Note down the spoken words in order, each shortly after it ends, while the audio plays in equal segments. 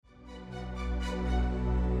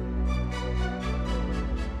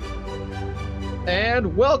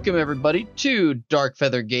And welcome everybody to Dark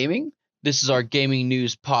Feather Gaming. This is our gaming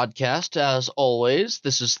news podcast. As always,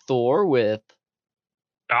 this is Thor with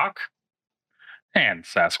Doc and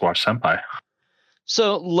Sasquatch Senpai.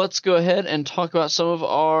 So let's go ahead and talk about some of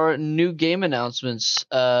our new game announcements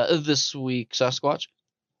this week, Sasquatch.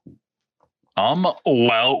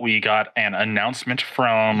 Well, we got an announcement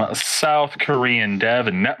from South Korean dev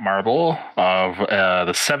Netmarble of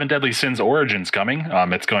the Seven Deadly Sins Origins coming.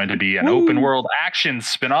 It's going to be an open world action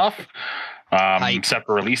spin-off set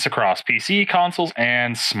for release across PC, consoles,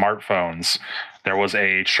 and smartphones. There was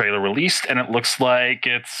a trailer released, and it looks like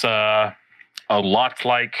it's a lot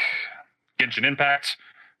like Genshin Impact,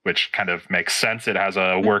 which kind of makes sense. It has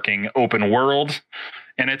a working open world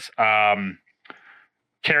in it.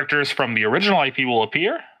 Characters from the original IP will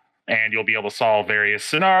appear, and you'll be able to solve various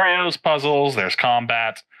scenarios, puzzles. There's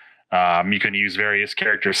combat. You can use various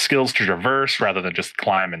characters' skills to traverse rather than just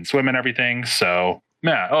climb and swim and everything. So,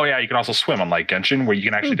 yeah. Oh, yeah, you can also swim, unlike Genshin, where you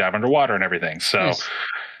can actually dive underwater and everything. So,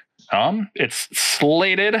 nice. It's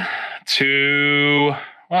slated to...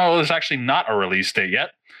 Well, there's actually not a release date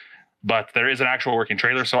yet, but there is an actual working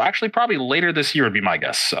trailer. So, actually, probably later this year would be my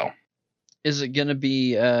guess. So, is it going to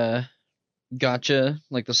be... Gotcha,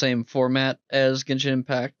 like the same format as Genshin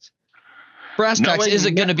Impact? Brass tacks, is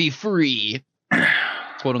it going to be free?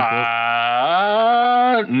 Quote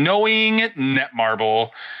unquote. Knowing Netmarble,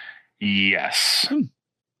 yes.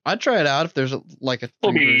 I'd try it out if there's a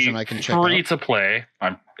free version I can check out. Free to play.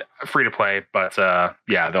 I'm free to play, but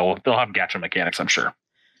yeah, they'll have gacha mechanics, I'm sure. I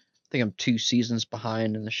think I'm 2 seasons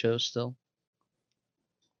behind in the show still.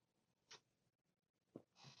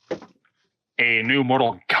 A new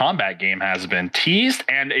Mortal Kombat game has been teased,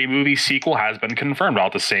 and a movie sequel has been confirmed all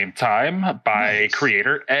at the same time by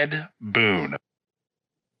creator Ed Boon.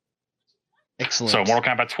 Excellent. So Mortal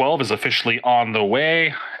Kombat 12 is officially on the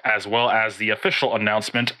way, as well as the official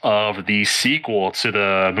announcement of the sequel to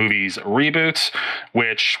the movie's reboot,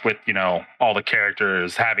 which with, all the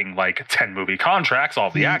characters having like 10 movie contracts,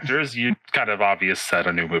 all the actors, you kind of obvious that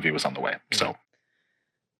a new movie was on the way. So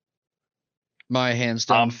my hands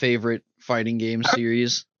down favorite fighting game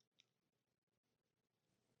series.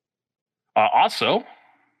 Also,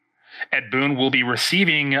 Ed Boon will be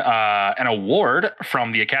receiving an award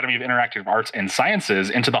from the Academy of Interactive Arts and Sciences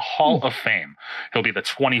into the Hall of Fame. He'll be the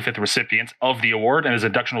 25th recipient of the award, and his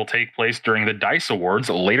induction will take place during the DICE Awards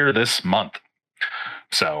later this month.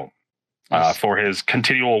 So, for his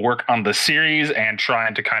continual work on the series and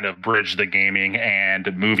trying to kind of bridge the gaming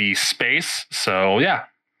and movie space. So, yeah.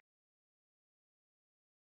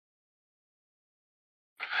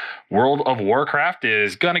 World of Warcraft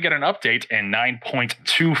is going to get an update in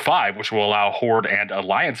 9.25, which will allow Horde and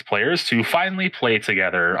Alliance players to finally play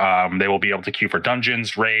together. They will be able to queue for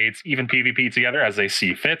dungeons, raids, even PvP together as they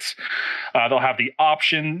see fit. They'll have the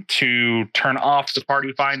option to turn off the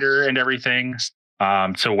party finder and everything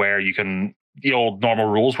to where you can, the old normal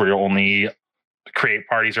rules where you'll only create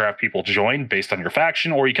parties or have people join based on your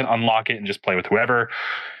faction, or you can unlock it and just play with whoever,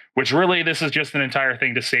 which really this is just an entire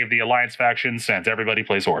thing to save the Alliance faction since everybody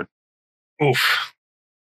plays Horde. Oof.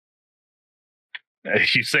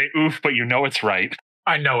 You say oof, but you know it's right.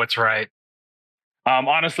 I know it's right.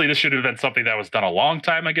 Honestly, this should have been something that was done a long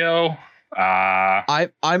time ago. I'm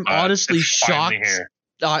honestly shocked.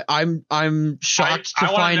 I'm shocked to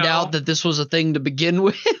find out that this was a thing to begin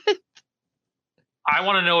with. I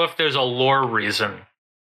want to know if there's a lore reason.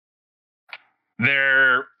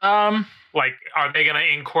 Are they going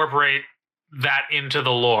to incorporate that into the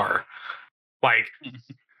lore?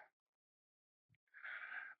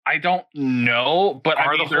 I don't know, but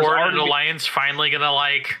are the Horde and Alliance finally going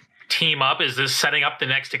to team up? Is this setting up the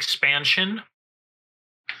next expansion?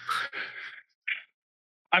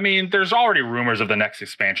 I mean, there's already rumors of the next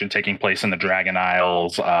expansion taking place in the Dragon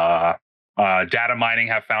Isles. Data mining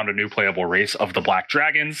have found a new playable race of the Black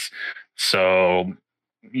Dragons. So,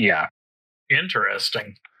 yeah.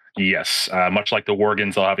 Interesting. Yes. Much like the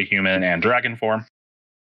Worgens, they'll have a human and dragon form.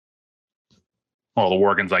 Well, the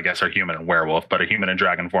Worgens, I guess, are human and werewolf, but a human and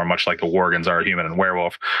dragon form, much like the Worgens are a human and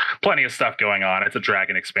werewolf. Plenty of stuff going on. It's a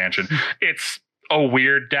dragon expansion. It's a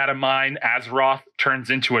weird data mine. Azeroth turns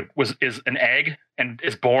into is an egg and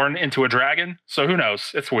is born into a dragon. So who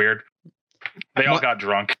knows? It's weird. They all got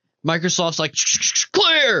drunk. Microsoft's like,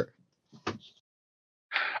 clear.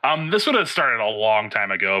 This would have started a long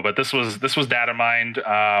time ago, but this was data mined.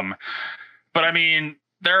 But I mean,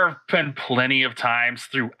 there have been plenty of times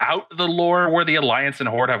throughout the lore where the Alliance and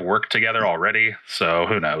Horde have worked together already. So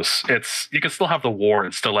who knows? You can still have the war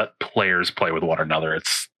and still let players play with one another.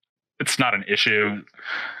 It's not an issue.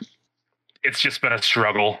 It's just been a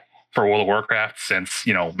struggle for World of Warcraft since,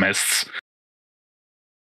 Mists.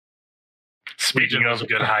 Legion was a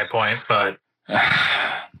good high point, but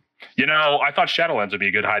you know, I thought Shadowlands would be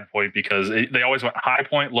a good high point because they always went high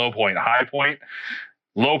point, low point,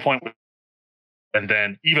 low point, and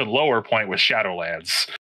then even lower point with Shadowlands.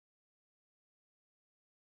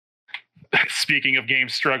 Speaking of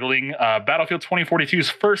games struggling, Battlefield 2042's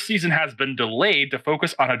first season has been delayed to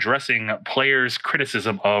focus on addressing players'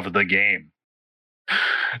 criticism of the game.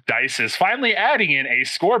 DICE is finally adding in a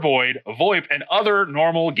scoreboard, VoIP, and other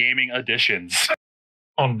normal gaming additions.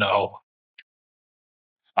 Oh no.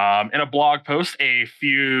 In a blog post a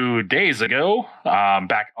few days ago,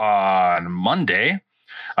 back on Monday,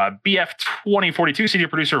 BF 2042 senior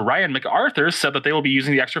producer Ryan MacArthur said that they will be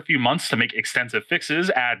using the extra few months to make extensive fixes,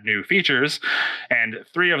 add new features, and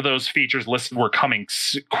 3 of those features listed were coming,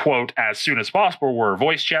 quote, as soon as possible were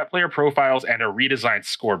voice chat, player profiles, and a redesigned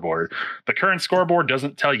scoreboard. The current scoreboard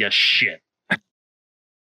doesn't tell you shit.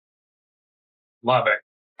 Love it.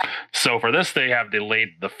 So for this, they have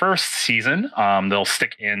delayed the first season. They'll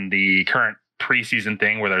stick in the current preseason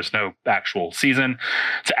thing where there's no actual season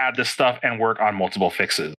to add this stuff and work on multiple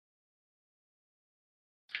fixes.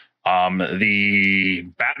 The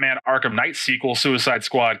Batman Arkham Knight sequel, Suicide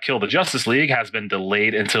Squad Kill the Justice League, has been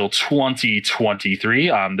delayed until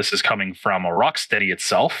 2023. This is coming from Rocksteady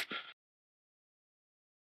itself.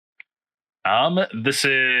 This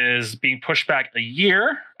is being pushed back a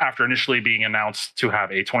year after initially being announced to have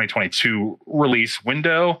a 2022 release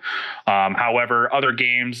window. However, other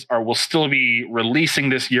games will still be releasing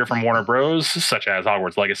this year from Warner Bros., such as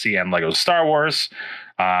Hogwarts Legacy and Lego Star Wars.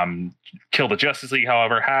 Kill the Justice League,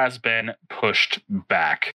 however, has been pushed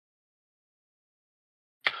back.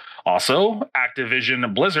 Also,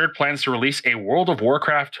 Activision Blizzard plans to release a World of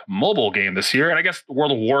Warcraft mobile game this year. And I guess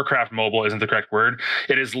World of Warcraft mobile isn't the correct word.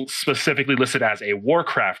 It is specifically listed as a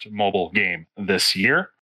Warcraft mobile game this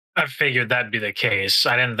year. I figured that'd be the case.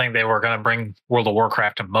 I didn't think they were going to bring World of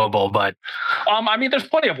Warcraft to mobile, but I mean, there's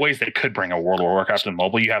plenty of ways they could bring a World of Warcraft to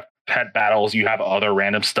mobile. You have pet battles, you have other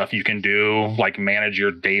random stuff you can do, like manage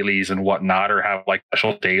your dailies and whatnot, or have like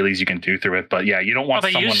special dailies you can do through it. But yeah, you don't want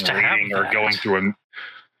someone reading or going through a.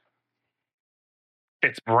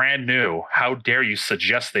 It's brand new. How dare you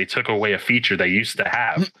suggest they took away a feature they used to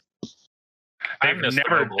have? They've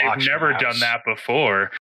never done that before.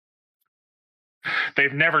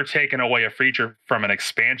 They've never taken away a feature from an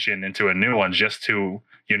expansion into a new one just to,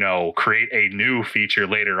 you know, create a new feature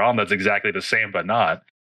later on that's exactly the same but not.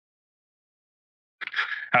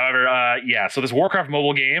 However, yeah, so this Warcraft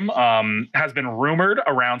mobile game has been rumored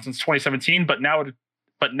around since 2017, but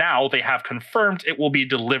now they have confirmed it will be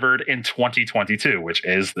delivered in 2022, which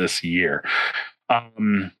is this year.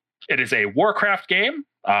 It is a Warcraft game,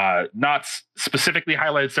 not specifically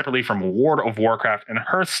highlighted separately from World of Warcraft and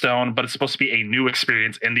Hearthstone, but it's supposed to be a new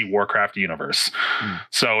experience in the Warcraft universe.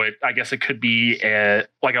 So I guess it could be an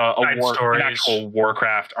actual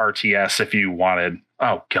Warcraft RTS if you wanted.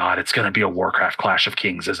 Oh God, it's going to be a Warcraft Clash of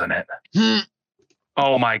Kings, isn't it?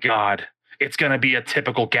 Oh my God. It's going to be a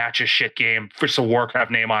typical gacha shit game for some Warcraft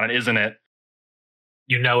name on it, isn't it?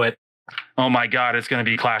 You know it. Oh my God, it's going to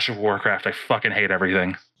be Clash of Warcraft. I fucking hate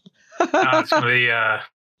everything. It's going to be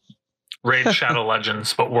Raid Shadow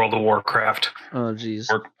Legends, but World of Warcraft. Oh, jeez.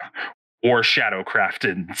 Or Shadowcraft.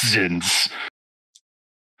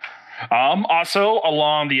 Also,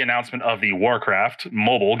 along the announcement of the Warcraft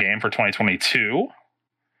mobile game for 2022,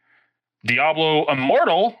 Diablo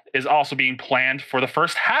Immortal is also being planned for the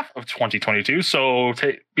first half of 2022, so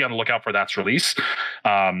be on the lookout for that's release.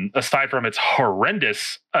 Aside from its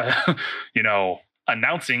horrendous,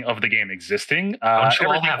 announcing of the game existing, don't you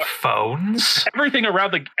all have phones?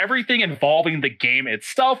 Everything involving the game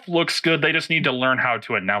itself looks good. They just need to learn how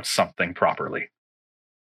to announce something properly.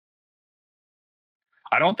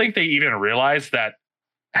 I don't think they even realized that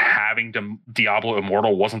having Diablo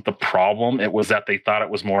Immortal wasn't the problem. It was that they thought it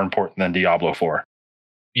was more important than Diablo 4.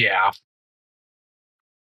 Yeah.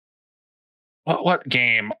 What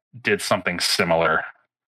game did something similar?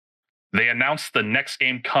 They announced the next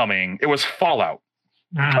game coming. It was Fallout.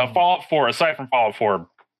 Fallout 4, aside from Fallout 4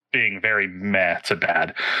 being very meh to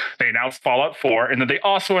bad, they announced Fallout 4, and then they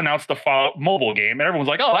also announced the Fallout mobile game, and everyone's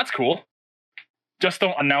like, oh, that's cool. Just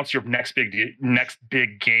don't announce your next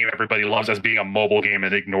big game everybody loves as being a mobile game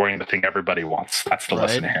and ignoring the thing everybody wants. That's the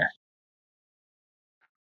lesson here.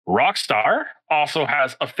 Rockstar also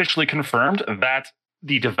has officially confirmed that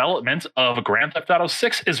the development of Grand Theft Auto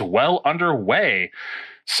 6 is well underway.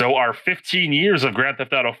 So our 15 years of Grand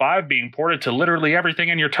Theft Auto 5 being ported to literally everything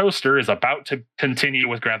in your toaster is about to continue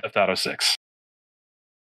with Grand Theft Auto 6.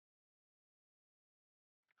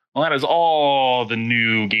 Well, that is all the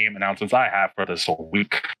new game announcements I have for this whole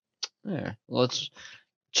week. Yeah, well,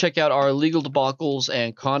 check out our legal debacles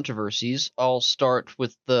and controversies. I'll start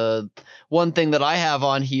with the one thing that I have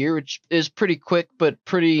on here, which is pretty quick, but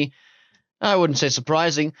pretty, I wouldn't say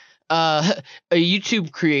surprising. A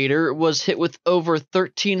YouTube creator was hit with over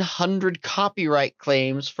 1,300 copyright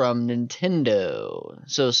claims from Nintendo.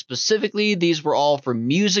 So specifically, these were all for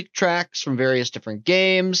music tracks from various different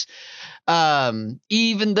games.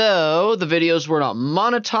 Even though the videos were not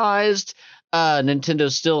monetized, Nintendo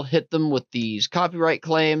still hit them with these copyright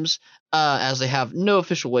claims, as they have no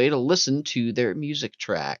official way to listen to their music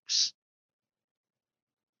tracks.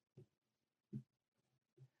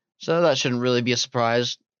 So that shouldn't really be a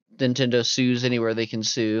surprise. Nintendo sues anywhere they can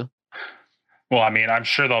sue. Well, I mean, I'm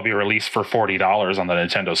sure they'll be released for $40 on the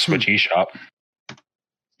Nintendo Switch eShop.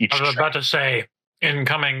 I was about to say,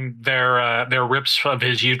 incoming their rips of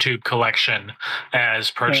his YouTube collection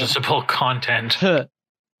as purchasable content.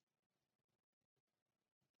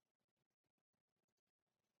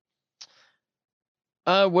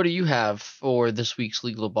 What do you have for this week's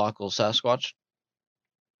legal debacle, Sasquatch?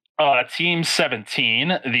 Team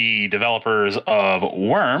 17, the developers of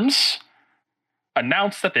Worms,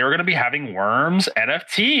 announced that they were going to be having Worms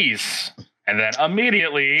NFTs. And then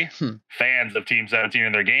immediately, fans of Team 17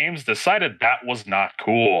 and their games decided that was not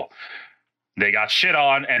cool. They got shit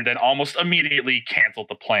on and then almost immediately canceled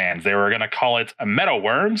the plans. They were going to call it a Meta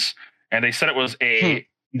Worms, and they said it was a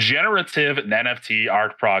generative NFT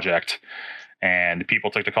art project. And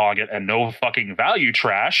people took to calling it a no fucking value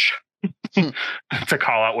trash to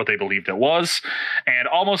call out what they believed it was. And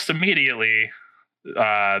almost immediately,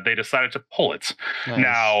 they decided to pull it. Nice.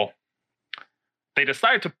 Now, they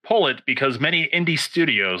decided to pull it because many indie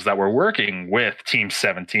studios that were working with Team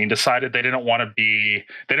 17 decided they didn't want to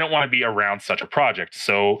be around such a project.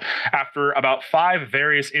 So after about 5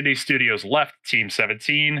 various indie studios left Team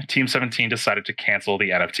 17, Team 17 decided to cancel the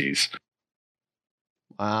NFTs.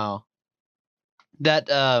 Wow.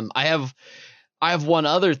 That I have one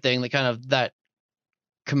other thing that kind of that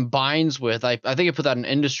combines with, I think I put that in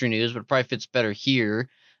industry news, but it probably fits better here.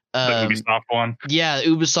 The Ubisoft one? Yeah,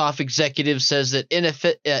 Ubisoft executive says that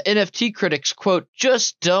NFT critics, quote,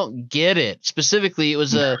 just don't get it. Specifically, it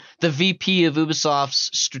was the VP of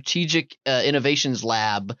Ubisoft's Strategic Innovations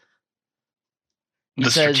Lab.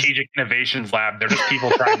 Strategic Innovations Lab, they're just people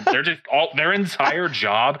trying, their entire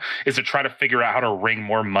job is to try to figure out how to wring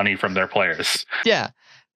more money from their players. Yeah.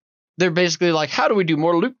 They're basically like, how do we do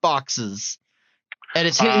more loot boxes? And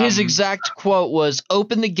it's his exact quote was,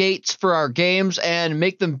 open the gates for our games and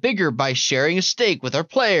make them bigger by sharing a stake with our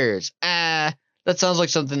players. That sounds like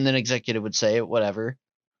something an executive would say, whatever.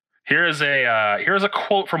 Here's a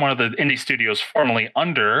quote from one of the indie studios formerly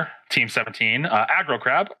under Team 17,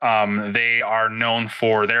 AggroCrab. They are known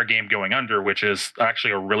for their game Going Under, which is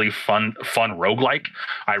actually a really fun roguelike.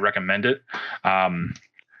 I recommend it.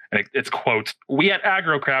 And it's, quote, we at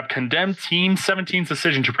AggroCrab condemn Team 17's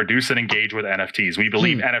decision to produce and engage with NFTs. We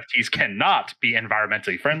believe NFTs cannot be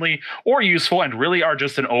environmentally friendly or useful and really are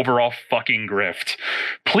just an overall fucking grift.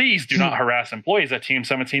 Please do not harass employees at Team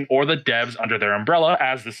 17 or the devs under their umbrella,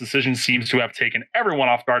 as this decision seems to have taken everyone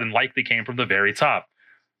off guard and likely came from the very top.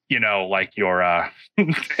 You know, like your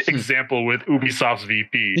example with Ubisoft's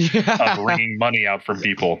VP of wringing money out from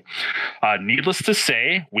people. Needless to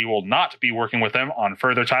say, we will not be working with them on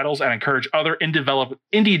further titles and encourage other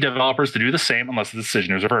indie developers to do the same unless the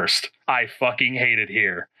decision is reversed. I fucking hate it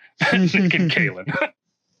here. Nick and Kalen.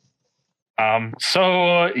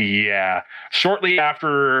 So, yeah. Shortly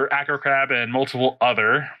after AggroCrab and multiple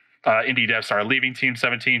other indie devs started leaving Team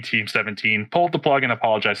 17, Team 17 pulled the plug and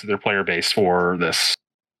apologized to their player base for this.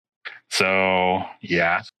 So,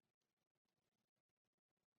 yeah.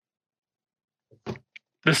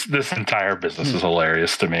 This entire business is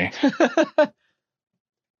hilarious to me.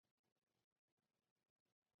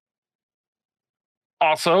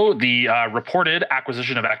 Also, the reported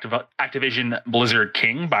acquisition of Activision Blizzard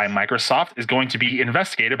King by Microsoft is going to be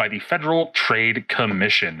investigated by the Federal Trade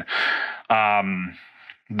Commission.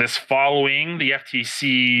 This following the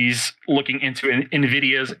FTC's looking into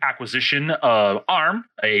NVIDIA's acquisition of ARM,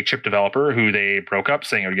 a chip developer who they broke up,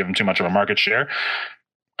 saying it would give them too much of a market share.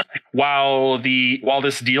 While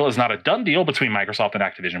this deal is not a done deal between Microsoft and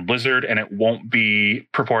Activision Blizzard, and it won't be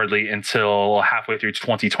purportedly until halfway through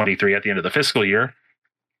 2023 at the end of the fiscal year,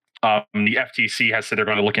 the FTC has said they're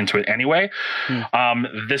going to look into it anyway.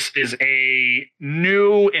 This is a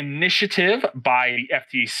new initiative by the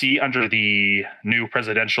FTC under the new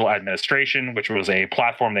presidential administration, which was a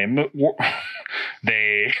platform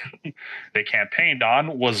they campaigned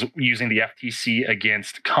on, was using the FTC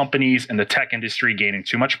against companies in the tech industry gaining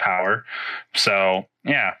too much power. So,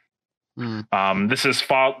 yeah. This is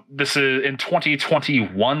in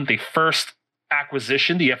 2021. The first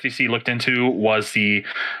acquisition the FTC looked into was the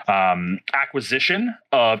acquisition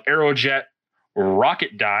of Aerojet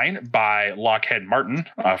Rocketdyne by Lockheed Martin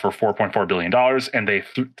for $4.4 billion, and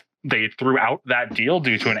they threw out that deal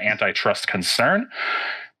due to an antitrust concern.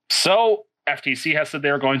 So FTC has said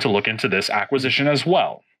they're going to look into this acquisition as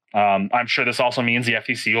well. I'm sure this also means the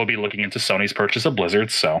FTC will be looking into Sony's purchase of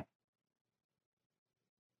Blizzard. So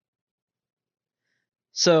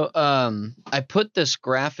I put this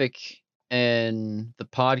graphic in the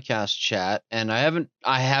podcast chat, and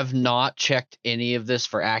I have not checked any of this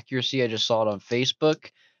for accuracy. I just saw it on Facebook.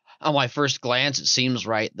 On my first glance, it seems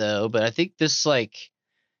right though, but I think this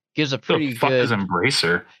gives a pretty good. The fuck is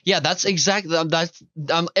Embracer? Yeah, that's exactly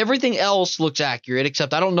everything else looks accurate,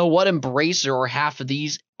 except I don't know what Embracer or half of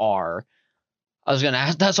these are.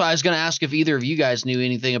 That's why I was gonna ask if either of you guys knew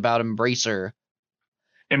anything about Embracer.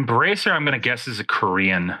 Embracer, I'm gonna guess, is a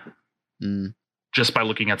Korean. Just by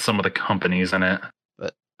looking at some of the companies in it.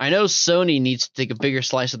 But I know Sony needs to take a bigger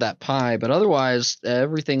slice of that pie, but otherwise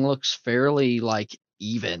everything looks fairly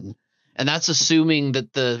even. And that's assuming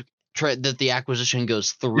that the acquisition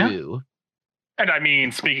goes through. Yeah. And I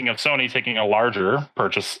mean, speaking of Sony taking a larger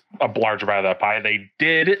part of that pie, they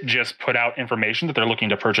did just put out information that they're looking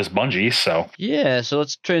to purchase Bungie. So yeah, so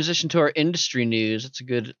let's transition to our industry news. It's a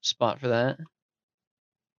good spot for that.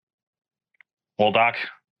 Well, Doc,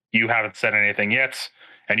 you haven't said anything yet,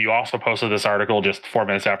 and you also posted this article just 4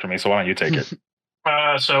 minutes after me, so why don't you take it?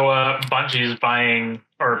 Bungie's planning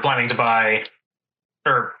to buy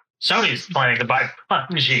Sony's planning to buy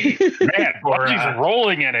Bungie. Man, Bungie's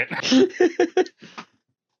rolling in it.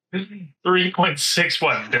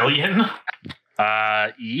 3.61 billion?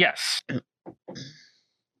 Yes.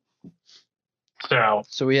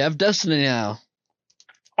 So we have Destiny now.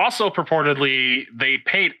 Also, purportedly, they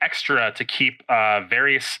paid extra to keep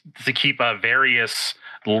various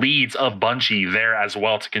leads of Bungie there as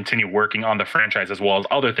well to continue working on the franchise as well as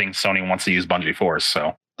other things Sony wants to use Bungie for.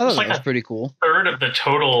 So that's pretty cool. Third of the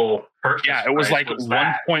total purchase. Yeah, it was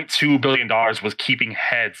 $1.2 billion was keeping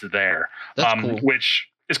heads there. That's cool. Which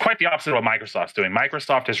is quite the opposite of what Microsoft's doing.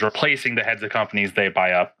 Microsoft is replacing the heads of companies they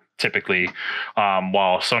buy up typically,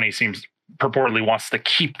 while Sony purportedly wants to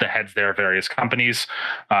keep the heads there of various companies.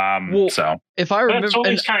 So if I remember,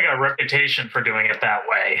 Sony's kind of got a reputation for doing it that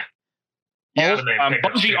way. Yeah,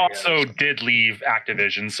 Bungie also did leave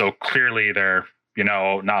Activision, so clearly they're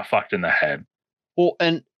not fucked in the head. Well,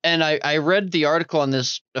 and I read the article on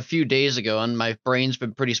this a few days ago, and my brain's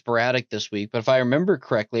been pretty sporadic this week. But if I remember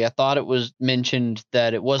correctly, I thought it was mentioned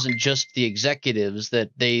that it wasn't just the executives, that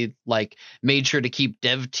they made sure to keep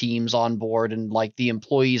dev teams on board and the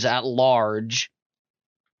employees at large.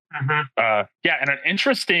 Yeah, and an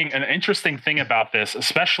interesting thing about this,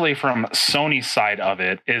 especially from Sony's side of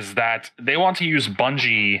it, is that they want to use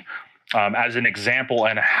Bungie as an example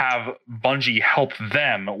and have Bungie help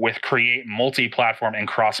them with create multi-platform and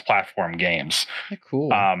cross-platform games. Cool.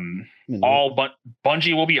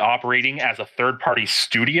 Bungie will be operating as a third-party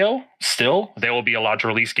studio still. They will be allowed to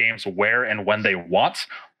release games where and when they want.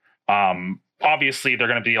 Obviously, they're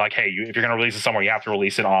going to be hey, if you're going to release it somewhere, you have to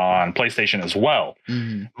release it on PlayStation as well.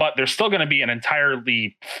 Mm-hmm. But there's still going to be an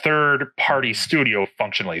entirely third-party studio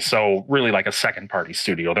functionally. So really a second-party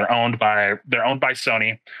studio. They're owned by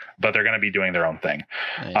Sony, but they're going to be doing their own thing.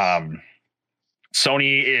 Nice.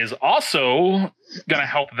 Sony is also going to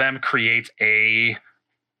help them create a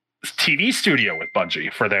TV studio with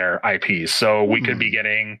Bungie for their IPs. So we could be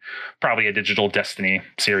getting probably a digital Destiny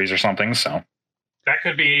series or something. So that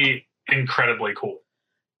could be incredibly cool.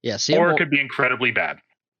 Yeah, it could be incredibly bad.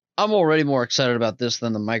 I'm already more excited about this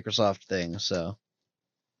than the Microsoft thing, so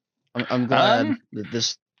I'm glad that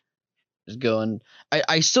this is going.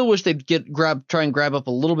 I still wish they'd try and grab up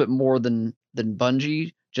a little bit more than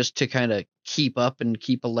Bungie, just to kind of keep up and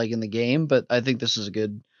keep a leg in the game. But I think this is a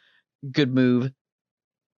good move.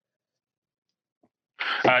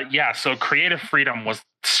 So creative freedom was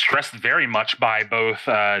stressed very much by both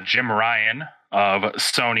Jim Ryan of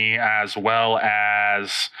Sony as well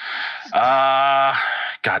as God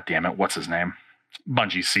damn it, what's his name?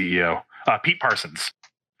 Bungie's CEO, Pete Parsons.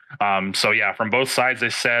 From both sides, they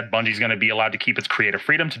said Bungie's going to be allowed to keep its creative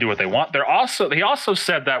freedom to do what they want. They also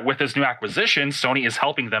said that with this new acquisition, Sony is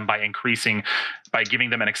helping them by giving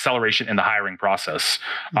them an acceleration in the hiring process.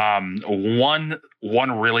 One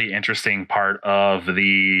really interesting part of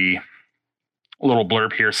the little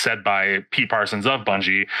blurb here said by Pete Parsons of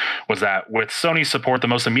Bungie was that with Sony's support, the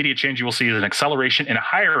most immediate change you will see is an acceleration in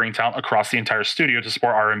hiring talent across the entire studio to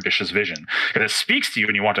support our ambitious vision. If it speaks to you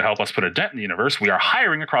and you want to help us put a dent in the universe, we are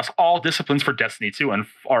hiring across all disciplines for Destiny 2 and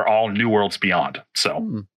are all New Worlds beyond.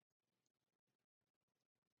 So,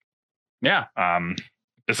 yeah,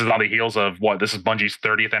 this is on the heels of this is Bungie's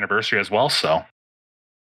 30th anniversary as well. So,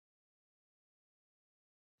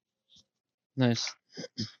 nice.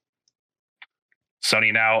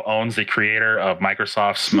 Sony now owns the creator of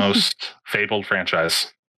Microsoft's most fabled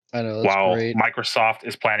franchise. I know, that's while great. Microsoft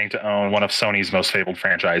is planning to own one of Sony's most fabled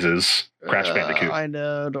franchises, Crash Bandicoot. I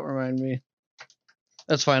know, don't remind me.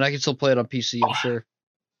 That's fine. I can still play it on PC, I'm sure.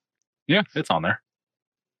 Yeah, it's on there.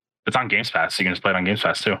 It's on Games Pass. You can just play it on Games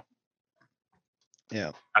Pass too.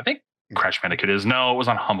 Yeah. I think Crash Bandicoot is. No, it was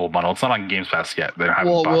on Humble Bundle. It's not on Games Pass yet. They haven't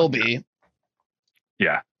well, it will be.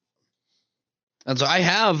 Yeah. And so I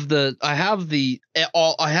have the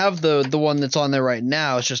one that's on there right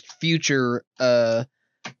now. It's just future God,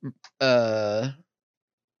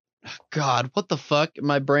 what the fuck?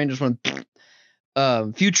 My brain just went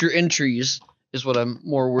future entries is what I'm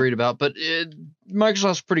more worried about. But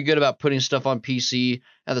Microsoft's pretty good about putting stuff on PC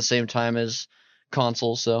at the same time as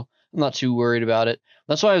consoles, so I'm not too worried about it.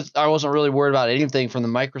 That's why I wasn't really worried about anything from the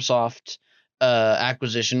Microsoft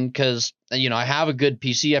acquisition, because I have a good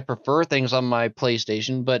PC. I prefer things on my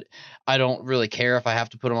PlayStation, but I don't really care if I have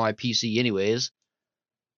to put them on my PC anyways,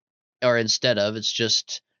 or instead of. It's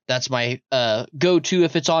just that's my go-to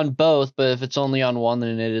if it's on both, but if it's only on one,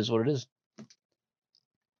 then it is what it is.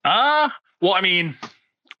 Well, I mean,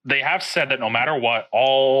 they have said that no matter what,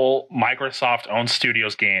 all Microsoft-owned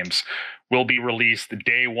studios games will be released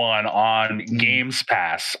day one on Games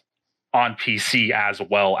Pass on PC as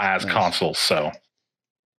well as consoles. So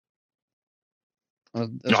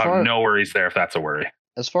you'll have no worries there if that's a worry.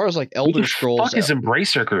 As far as like Elder Scrolls, fuck is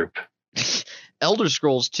Embracer Group? Elder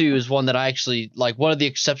Scrolls 2 is one that I actually like. One of the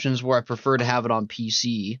exceptions where I prefer to have it on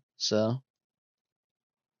PC. So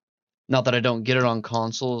not that I don't get it on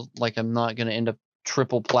console. Like I'm not gonna end up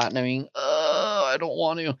triple platinuming. I don't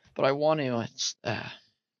want to, but I want to. It's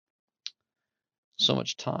so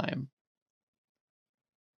much time.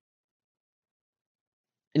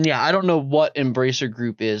 And yeah, I don't know what Embracer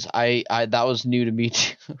Group is. I that was new to me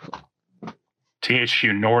too.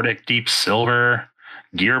 THQ Nordic, Deep Silver,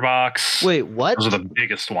 Gearbox. Wait, what? Those are the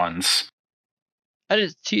biggest ones. That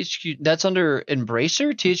is THQ. That's under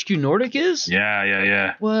Embracer? THQ Nordic is?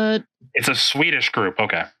 Yeah. What? It's a Swedish group.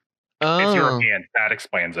 Okay. Oh. It's European. That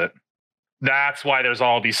explains it. That's why there's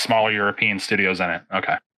all these smaller European studios in it.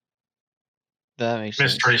 Okay. That makes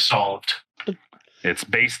sense. Mystery solved. It's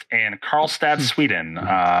based in Karlstad, Sweden.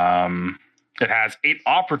 It has 8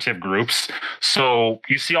 operative groups. So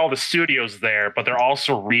you see all the studios there, but they're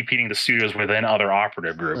also repeating the studios within other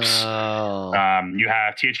operative groups. Oh. You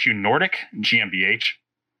have THQ Nordic, GmbH,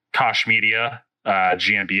 Koch Media,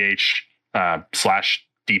 GmbH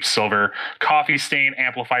 / Deep Silver, Coffee Stain,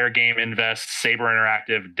 Amplifier Game Invest, Saber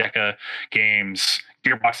Interactive, Deca Games,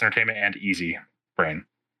 Gearbox Entertainment, and Easy Brain.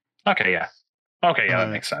 Okay, yeah, that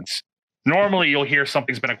makes sense. Normally, you'll hear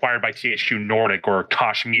something's been acquired by THQ Nordic or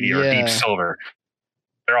Koch Media or Deep Silver.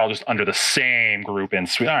 They're all just under the same group in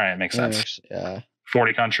Sweden. All right, makes sense. Yeah.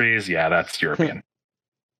 40 countries. Yeah, that's European.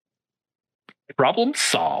 Problem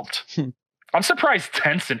solved. I'm surprised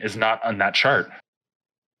Tencent is not on that chart.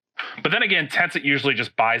 But then again, Tencent usually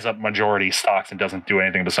just buys up majority stocks and doesn't do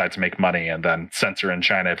anything besides make money and then censor in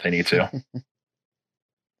China if they need to.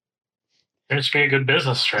 It's a good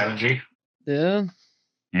business strategy. Yeah.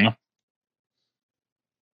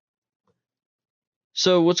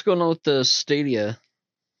 So what's going on with the Stadia?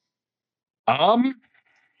 To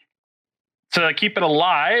keep it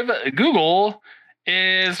alive, Google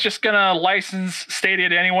is just gonna license Stadia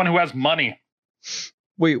to anyone who has money.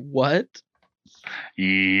 Wait, what?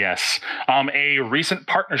 Yes. A recent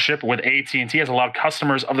partnership with AT&T has allowed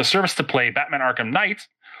customers of the service to play Batman Arkham Knight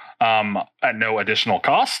at no additional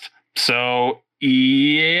cost. So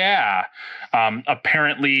yeah,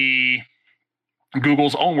 apparently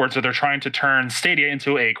Google's own words are they're trying to turn Stadia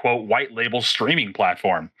into a, quote, white label streaming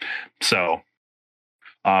platform. So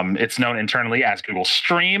it's known internally as Google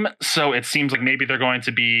Stream. So it seems like maybe they're going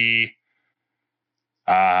to be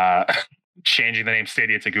changing the name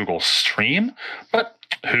Stadia to Google Stream, but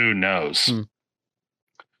who knows?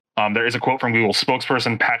 There is a quote from Google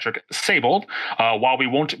spokesperson Patrick Sable. While we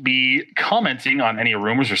won't be commenting on any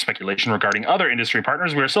rumors or speculation regarding other industry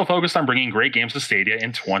partners, we are still focused on bringing great games to Stadia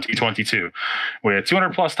in 2022. With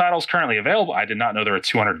 200 plus titles currently available, I did not know there were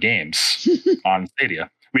 200 games on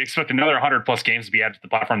Stadia. We expect another 100 plus games to be added to the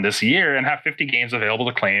platform this year and have 50 games available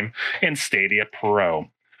to claim in Stadia Pro.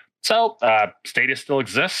 So Stadia still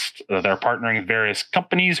exists. They're partnering with various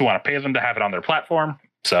companies who want to pay them to have it on their platform.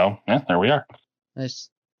 So yeah, there we are. Nice.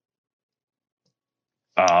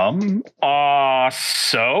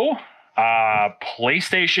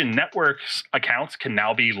 PlayStation Network's accounts can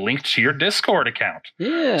now be linked to your Discord account.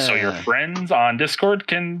 Yeah. So your friends on Discord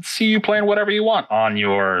can see you playing whatever you want on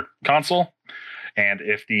your console. And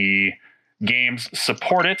if the games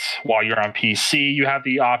support it while you're on PC, you have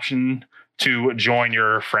the option to join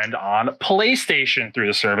your friend on PlayStation through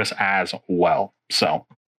the service as well. So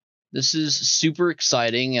this is super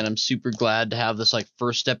exciting, and I'm super glad to have this like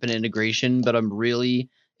first step in integration, but I'm really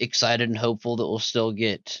excited and hopeful that we'll still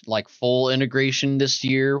get like full integration this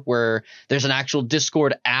year, where there's an actual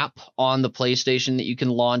Discord app on the PlayStation that you can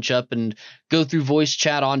launch up and go through voice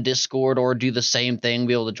chat on Discord, or do the same thing,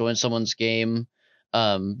 be able to join someone's game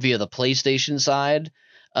via the PlayStation side.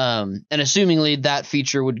 And assumingly that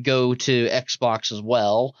feature would go to Xbox as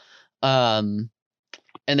well. And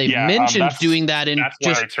they've mentioned doing that in that's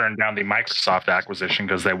why they turned down the Microsoft acquisition,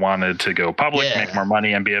 because they wanted to go public, make more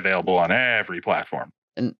money, and be available on every platform.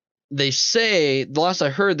 And they say, the last I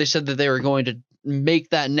heard, they said that they were going to make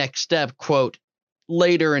that next step, quote,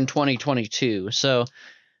 later in 2022. So,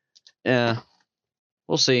 yeah,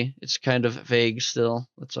 we'll see. It's kind of vague still.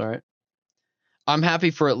 That's all right. I'm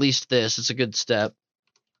happy for at least this. It's a good step.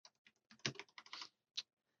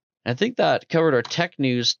 I think that covered our tech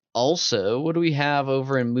news also. What do we have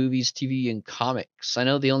over in movies, TV, and comics? I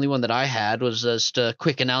know the only one that I had was just a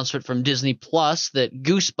quick announcement from Disney Plus that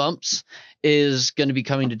Goosebumps is going to be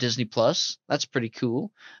coming to Disney Plus. That's pretty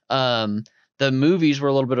cool. The movies were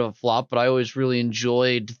a little bit of a flop, but I always really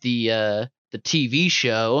enjoyed the TV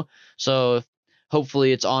show. So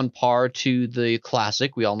hopefully it's on par to the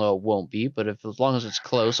classic. We all know it won't be, but as long as it's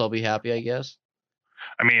close, I'll be happy, I guess.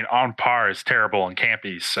 I mean, on par is terrible and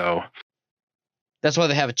campy, so that's why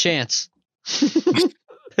they have a chance.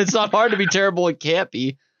 It's not hard to be terrible and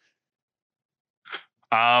campy.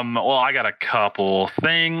 Well, I got a couple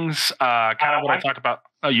things. Kind of what I talked about.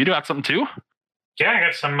 Oh, you do have something too? Yeah, I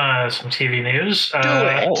got some TV news. Do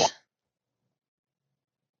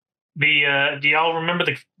it. Do y'all remember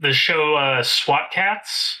the show SWAT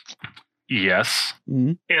Cats? Yes.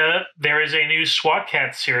 Mm-hmm. There is a new SWAT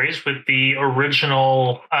Cat series with the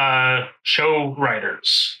original show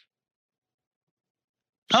writers.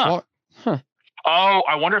 Huh. Oh,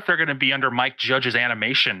 I wonder if they're going to be under Mike Judge's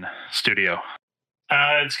animation studio.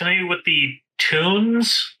 It's going to be with the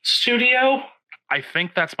Toons studio. I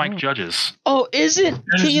think that's Mike Judge's. Oh, is it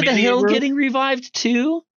King of the Hill getting revived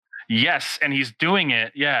too? Yes, and he's doing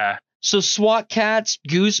it, yeah. So SWAT Cats,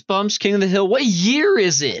 Goosebumps, King of the Hill. What year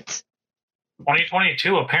is it?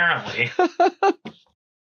 2022, apparently.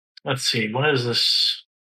 Let's see. What is this?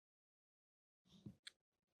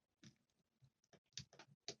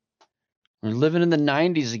 We're living in the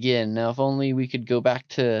 90s again. Now, if only we could go back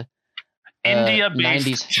to India-based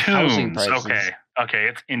 90s housing prices. Okay,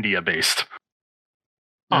 it's India-based.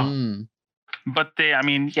 Huh. But they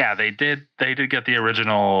did get the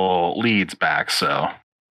original leads back, so.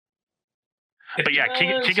 But yeah,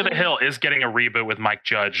 King of the Hill is getting a reboot with Mike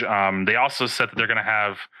Judge. They also said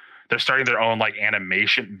that they're starting their own like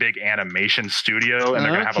big animation studio, and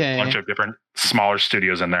they're going to have a bunch of different smaller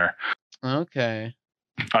studios in there. Okay.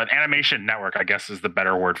 An animation network, I guess, is the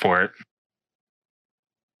better word for it.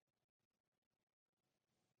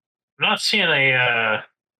 I'm not seeing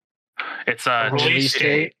it's a release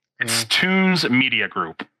date. It's Toons Media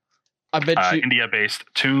Group. I bet you India-based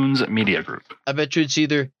Toons Media Group. I bet you it's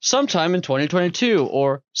either sometime in 2022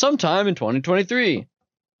 or sometime in 2023.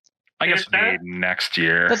 I guess maybe next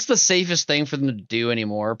year. That's the safest thing for them to do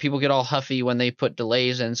anymore. People get all huffy when they put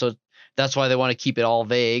delays in, so that's why they want to keep it all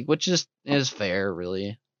vague, which is fair,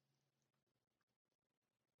 really.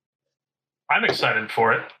 I'm excited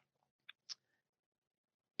for it.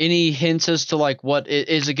 Any hints as to like what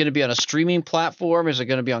is it going to be on a streaming platform? Is it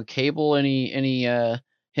going to be on cable? Any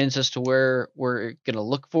hints as to where we're going to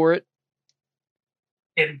look for it?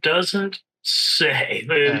 It doesn't say.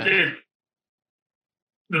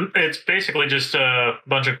 It's basically just a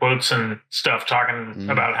bunch of quotes and stuff talking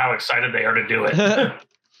about how excited they are to do it.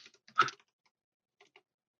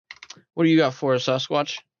 What do you got for us,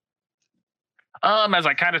 Sasquatch? As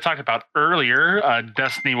I kind of talked about earlier,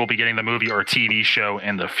 Destiny will be getting the movie or TV show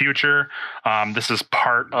in the future. This is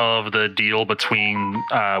part of the deal between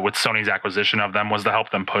with Sony's acquisition of them was to help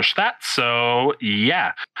them push that. So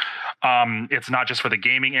yeah, it's not just for the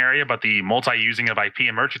gaming area, but the multi-using of IP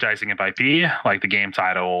and merchandising of IP, like the game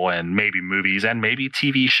title and maybe movies and maybe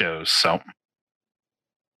TV shows. So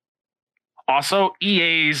Also,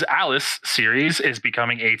 EA's Alice series is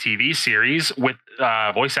becoming a TV series with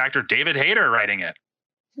voice actor David Hayter writing it.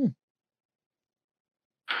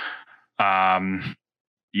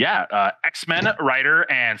 X-Men writer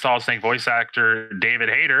and Solid Snake voice actor David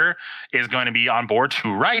Hayter is going to be on board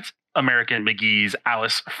to write American McGee's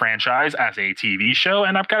Alice franchise as a TV show,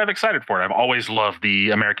 and I'm kind of excited for it. I've always loved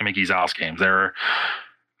the American McGee's Alice games. They're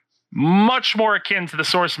much more akin to the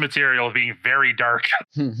source material of being very dark.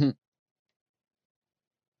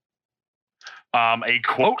 A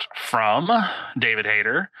quote from David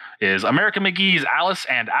Hayter is, American McGee's Alice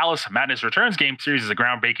and Alice Madness Returns game series is a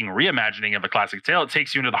groundbreaking reimagining of a classic tale. It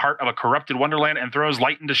takes you into the heart of a corrupted wonderland and throws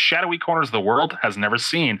light into shadowy corners the world has never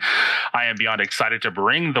seen. I am beyond excited to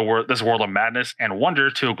bring this world of madness and wonder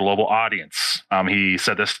to a global audience. He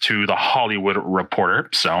said this to The Hollywood Reporter.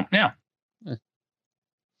 So, yeah.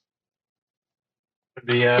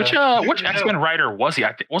 Which X-Men writer was he?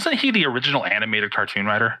 Wasn't he the original animated cartoon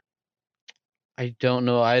writer? I don't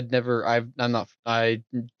know. I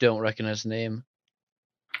don't recognize the name.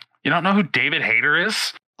 You don't know who David Hayter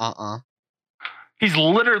is? He's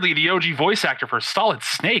literally the OG voice actor for Solid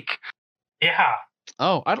Snake. Yeah.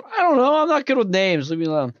 Oh, I don't know. I'm not good with names. Leave me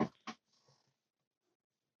alone.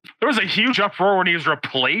 There was a huge uproar when he was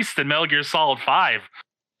replaced in Metal Gear Solid 5.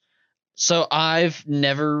 So I've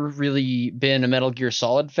never really been a Metal Gear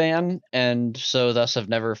Solid fan, and so thus I've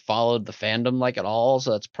never followed the fandom like at all.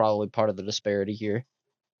 So that's probably part of the disparity here.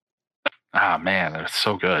 Ah, man, that's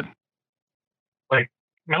so good. Like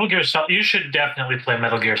Metal Gear Solid, you should definitely play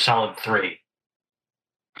Metal Gear Solid 3.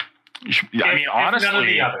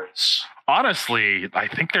 Honestly, I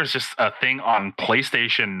think there's just a thing on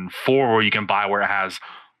PlayStation 4 where you can buy where it has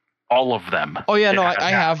all of them. Oh yeah, no,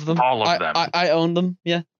 I have them. All of them. I own them.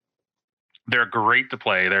 Yeah. They're great to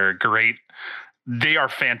play. They're great. They are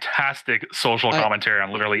fantastic social commentary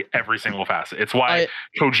on literally every single facet. It's why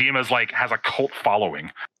Kojima's has a cult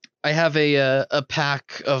following. I have a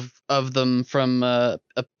pack of them from a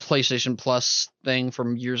PlayStation Plus thing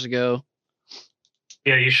from years ago.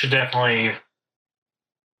 Yeah, you should definitely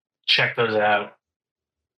check those out.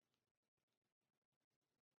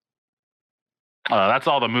 That's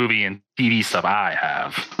all the movie and TV stuff I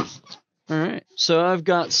have. All right, so I've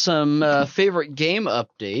got some favorite game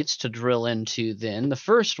updates to drill into then. The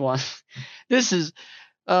first one,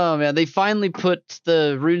 they finally put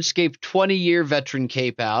the RuneScape 20-year veteran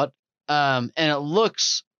cape out, and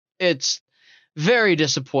it's very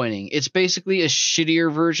disappointing. It's basically a shittier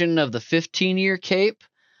version of the 15-year cape.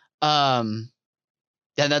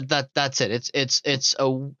 That's it. It's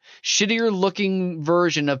a shittier looking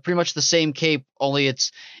version of pretty much the same cape, only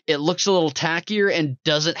it looks a little tackier and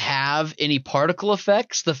doesn't have any particle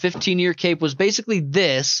effects. The 15-year cape was basically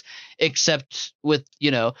this, except with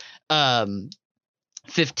 15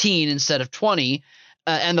 instead of 20.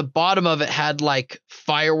 And the bottom of it had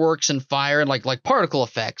fireworks and fire and like particle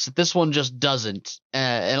effects. This one just doesn't,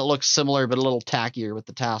 and it looks similar but a little tackier with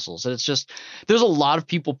the tassels. And it's just, there's a lot of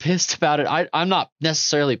people pissed about it. I'm not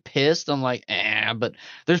necessarily pissed. I'm but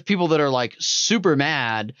there's people that are super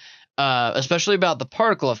mad, especially about the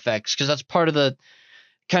particle effects, because that's part of the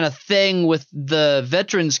kind of thing with the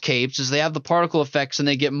veterans capes is they have the particle effects and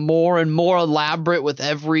they get more and more elaborate with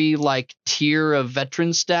every tier of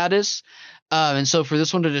veteran status. And so for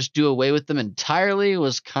this one to just do away with them entirely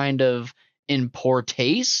was kind of in poor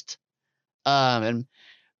taste.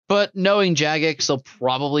 But knowing Jagex, they'll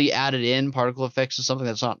probably add it in. Particle effects is something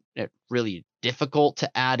that's not really difficult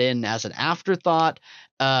to add in as an afterthought.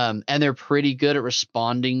 And they're pretty good at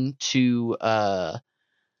responding to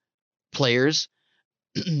players.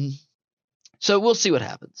 So we'll see what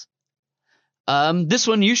happens. This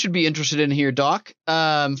one you should be interested in here, Doc.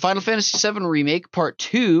 Final Fantasy VII Remake Part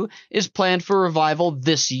 2 is planned for revival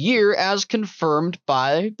this year, as confirmed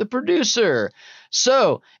by the producer.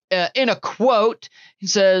 So, in a quote, he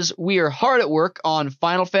says, "We are hard at work on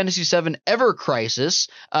Final Fantasy VII Ever Crisis."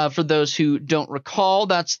 For those who don't recall,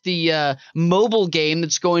 that's the mobile game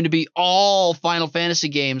that's going to be all Final Fantasy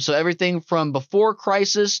games. So everything from Before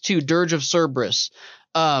Crisis to Dirge of Cerberus.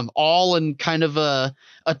 All in kind of a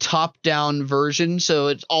top-down version, so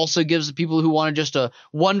it also gives the people who want just a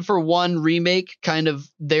one-for-one remake kind of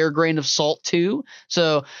their grain of salt too.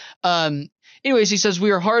 So, anyways, he says,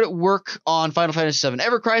 "We are hard at work on Final Fantasy VII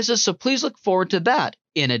Ever Crisis, so please look forward to that."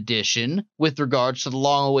 In addition, with regards to the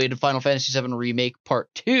long-awaited Final Fantasy VII Remake Part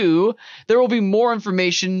 2, there will be more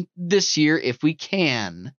information this year if we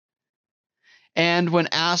can. And when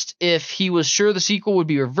asked if he was sure the sequel would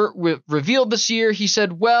be revealed this year, he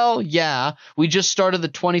said, well, yeah, we just started the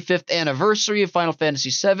 25th anniversary of Final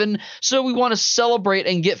Fantasy VII, so we want to celebrate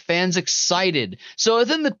and get fans excited. So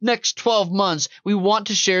within the next 12 months, we want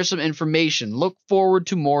to share some information. Look forward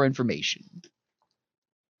to more information.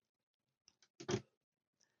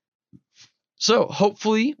 So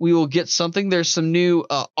hopefully we will get something. There's some new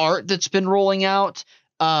art that's been rolling out.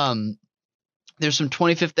 There's some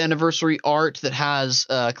 25th anniversary art that has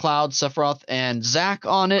Cloud, Sephiroth, and Zack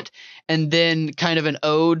on it, and then kind of an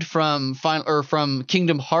ode from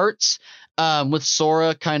Kingdom Hearts with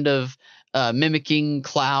Sora kind of mimicking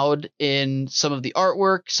Cloud in some of the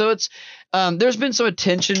artwork. So it's there's been some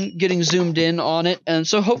attention getting zoomed in on it, and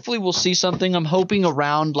so hopefully we'll see something. I'm hoping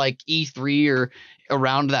around like E3 or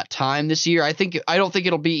around that time this year. I don't think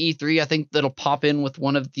it'll be E3. I think that'll pop in with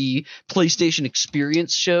one of the PlayStation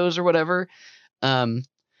Experience shows or whatever.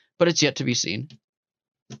 But it's yet to be seen.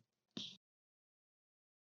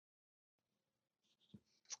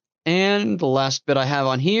 And the last bit I have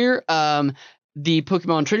on here, the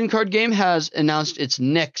Pokemon trading card game has announced its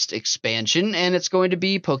next expansion, and it's going to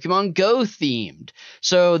be Pokemon Go themed.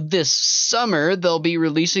 So this summer, they'll be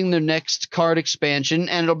releasing their next card expansion,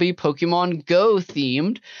 and it'll be Pokemon Go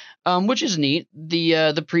themed, which is neat.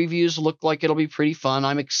 The previews look like it'll be pretty fun.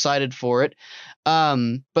 I'm excited for it.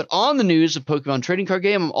 But on the news of Pokemon trading card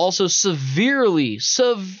game, I'm also severely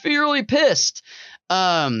pissed.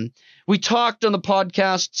 We talked on the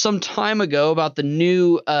podcast some time ago about the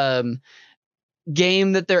new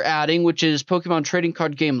game that they're adding, which is Pokemon Trading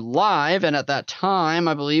Card Game Live, and at that time,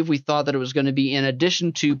 I believe we thought that it was going to be in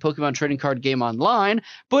addition to Pokemon Trading Card Game Online,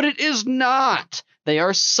 but it is not. They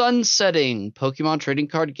are sunsetting Pokemon Trading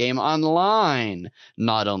Card Game Online.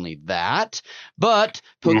 Not only that, but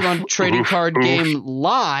Pokemon Trading Card Game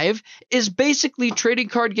Live is basically Trading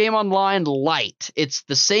Card Game Online Lite. It's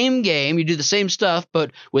the same game, you do the same stuff,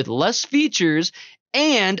 but with less features,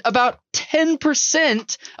 and about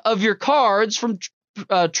 10% of your cards from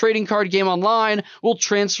Trading Card Game Online will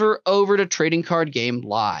transfer over to Trading Card Game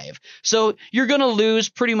Live. So you're going to lose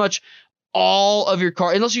pretty much all of your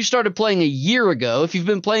cards, unless you started playing a year ago. If you've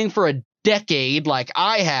been playing for a decade like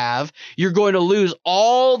I have, you're going to lose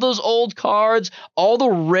all those old cards, all the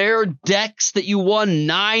rare decks that you won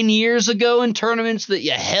 9 years ago in tournaments that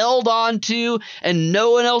you held on to and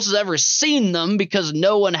no one else has ever seen them because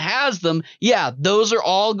no one has them. Yeah, those are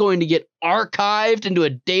all going to get archived into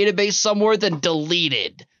a database somewhere, then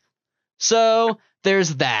deleted. So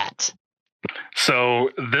there's that. So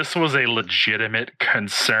this was a legitimate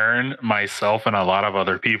concern myself and a lot of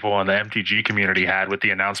other people in the MTG community had with the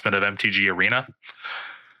announcement of MTG Arena.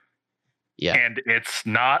 Yeah. And it's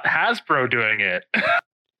not Hasbro doing it.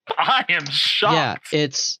 I am shocked.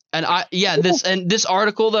 Yeah, this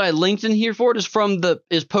article that I linked in here for it is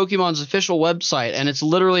is Pokemon's official website, and it's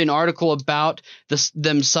literally an article about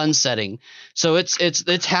them sunsetting. So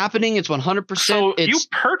it's happening. It's 100%. So you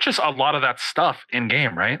purchase a lot of that stuff in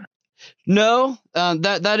game, right? No,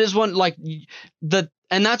 that is one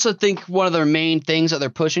and that's I think one of their main things that they're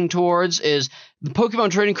pushing towards is the Pokemon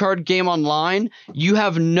Trading Card Game Online. You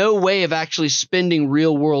have no way of actually spending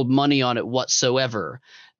real world money on it whatsoever.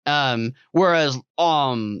 Whereas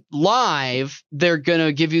Live, they're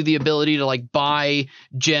gonna give you the ability to like buy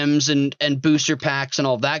gems and booster packs and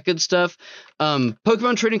all that good stuff.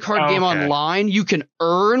 Pokemon Trading Card Game Online, you can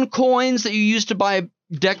earn coins that you use to buy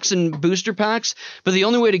decks and booster packs, but the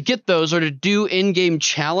only way to get those are to do in-game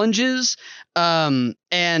challenges and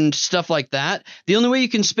stuff like that. The only way you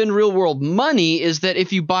can spend real-world money is that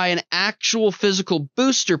if you buy an actual physical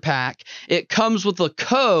booster pack, it comes with a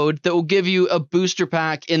code that will give you a booster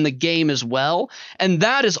pack in the game as well, and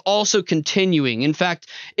that is also continuing. In fact,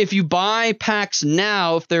 if you buy packs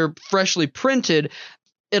now, if they're freshly printed,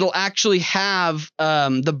 it'll actually have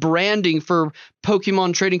the branding for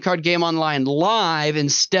Pokemon Trading Card Game Online Live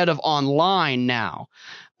instead of online now.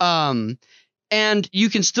 And you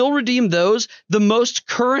can still redeem those. The most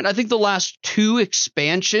current, I think the last 2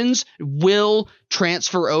 expansions will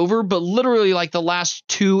transfer over, but literally like the last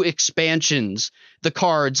 2 expansions, the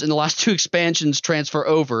cards in the last 2 expansions transfer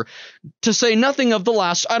over. To say nothing of the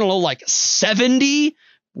last, I don't know, like 70,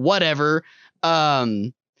 whatever.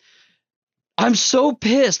 I'm so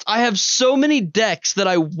pissed. I have so many decks that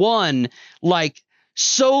I won like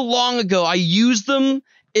so long ago. I used them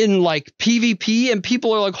in like PvP and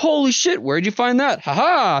people are like, holy shit, where'd you find that?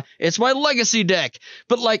 Haha, it's my legacy deck.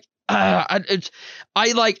 But like, I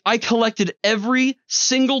collected every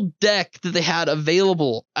single deck that they had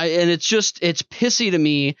available. And it's pissy to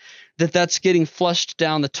me that that's getting flushed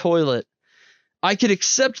down the toilet. I could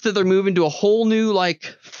accept that they're moving to a whole new like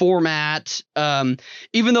format,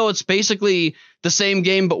 even though it's basically the same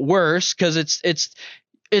game but worse because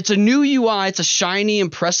it's a new UI. It's a shiny,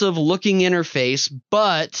 impressive looking interface,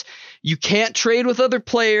 but you can't trade with other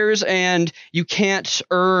players and you can't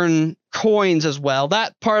earn coins as well.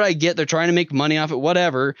 That part I get. They're trying to make money off it,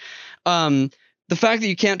 whatever. The fact that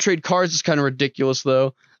you can't trade cards is kind of ridiculous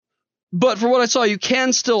though. But for what I saw, you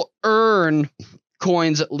can still earn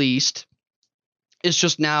coins at least. It's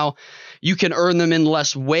just now you can earn them in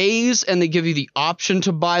less ways, and they give you the option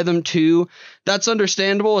to buy them too. That's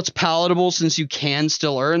understandable. It's palatable since you can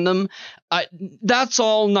still earn them. That's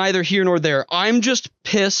all neither here nor there. I'm just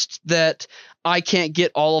pissed that I can't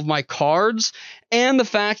get all of my cards, and the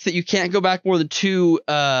fact that you can't go back more than 2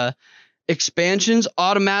 expansions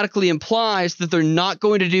automatically implies that they're not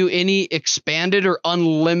going to do any expanded or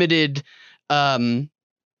unlimited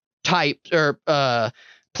type or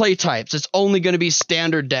play types. It's only going to be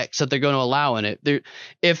standard decks that they're going to allow in it.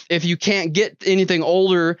 If you can't get anything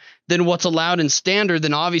older than what's allowed in standard,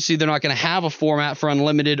 then obviously they're not going to have a format for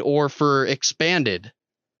unlimited or for expanded.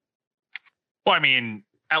 Well, I mean,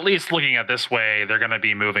 at least looking at this way, they're going to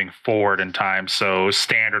be moving forward in time. So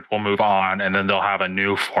standard will move on, and then they'll have a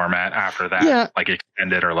new format after that, like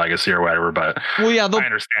extended or legacy or whatever. But I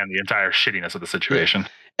understand the entire shittiness of the situation. Yeah.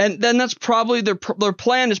 And then that's probably their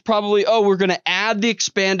plan is probably, we're going to add the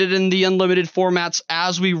expanded and the unlimited formats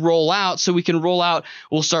as we roll out. So we can roll out,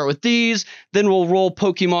 we'll start with these, then we'll roll the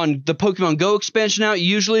Pokemon Go expansion out.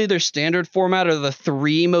 Usually their standard format are the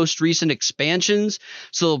 3 most recent expansions.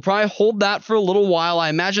 So they'll probably hold that for a little while. I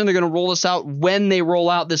imagine they're going to roll this out when they roll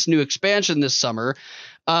out this new expansion this summer.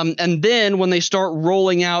 And then when they start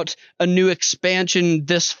rolling out a new expansion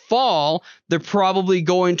this fall, they're probably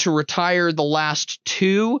going to retire the last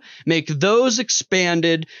 2, make those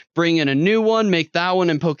expanded, bring in a new one, make that one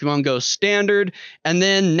in Pokemon Go standard. And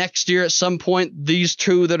then next year at some point, these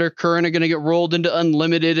 2 that are current are going to get rolled into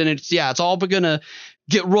unlimited. And it's all going to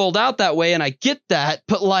get rolled out that way. And I get that.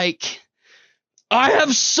 But like, I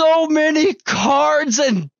have so many cards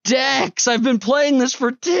and decks. I've been playing this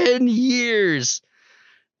for 10 years.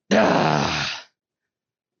 F,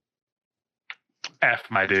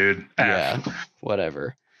 my dude. F. Yeah,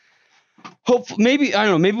 whatever. Maybe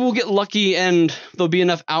we'll get lucky and there'll be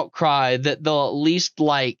enough outcry that they'll at least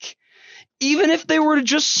like, even if they were to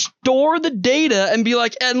just store the data and be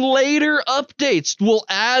like, and later updates, we'll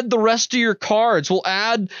add the rest of your cards. We'll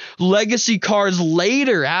add legacy cards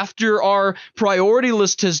later after our priority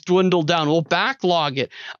list has dwindled down. We'll backlog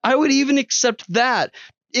it. I would even accept that.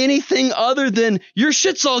 Anything other than your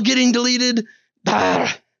shit's all getting deleted. Yeah.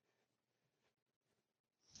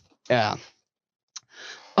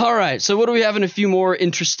 All right. So what do we have in a few more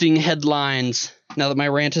interesting headlines now that my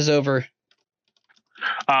rant is over?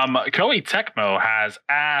 Koei Tecmo has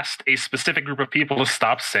asked a specific group of people to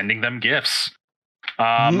stop sending them gifts.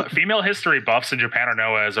 Female history buffs in Japan are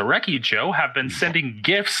known as Arekijo have been sending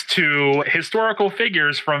gifts to historical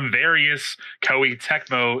figures from various Koei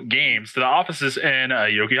Tecmo games to the offices in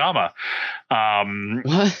Yokohama.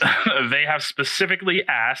 They have specifically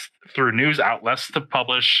asked through news outlets to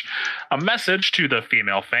publish a message to the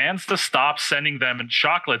female fans to stop sending them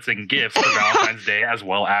chocolates and gifts for Valentine's Day as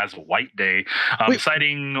well as White Day,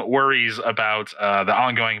 citing worries about the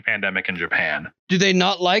ongoing pandemic in Japan. Do they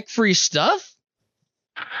not like free stuff?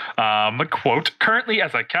 Quote, currently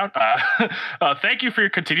as account, thank you for your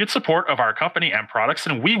continued support of our company and products,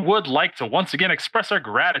 and we would like to once again express our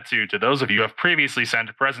gratitude to those of you who have previously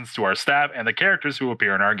sent presents to our staff and the characters who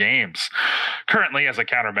appear in our games. Currently, as a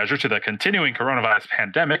countermeasure to the continuing coronavirus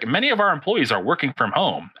pandemic, many of our employees are working from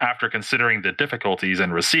home. After considering the difficulties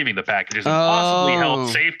in receiving the packages and possibly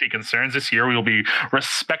health safety concerns this year, we will be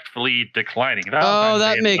respectfully declining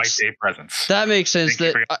Valentine's Day presents. That makes sense.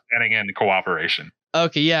 Thank you for getting in cooperation.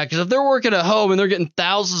 Okay, yeah, because if they're working at home and they're getting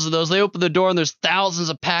thousands of those, they open the door and there's thousands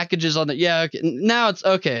of packages on the. Yeah, okay, now it's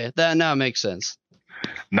okay. That now makes sense.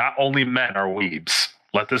 Not only men are weebs.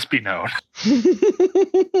 Let this be known.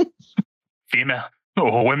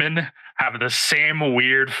 Women have the same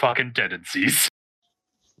weird fucking tendencies.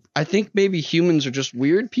 I think maybe humans are just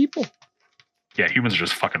weird people. Yeah, humans are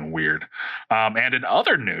just fucking weird. And in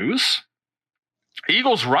other news,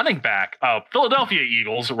 Eagles running back, Philadelphia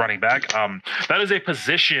Eagles running back. That is a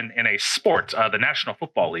position in a sport, the National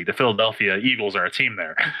Football League. The Philadelphia Eagles are a team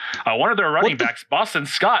there. One of their running backs, Boston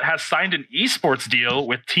Scott, has signed an esports deal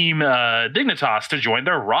with Team Dignitas to join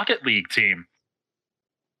their Rocket League team.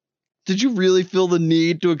 Did you really feel the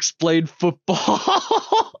need to explain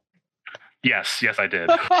football? Yes, I did.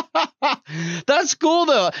 That's cool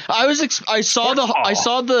though. I saw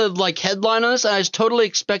the like headline on this, and I was totally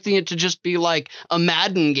expecting it to just be like a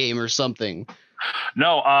Madden game or something.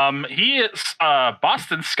 No, he is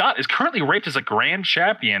Boston Scott is currently ranked as a grand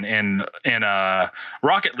champion in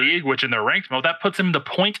Rocket League, which in their ranked mode that puts him the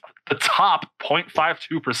top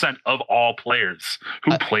 0.52% of all players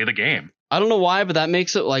who play the game. I don't know why, but that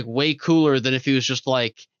makes it like way cooler than if he was just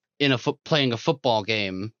like in playing a football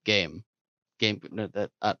game.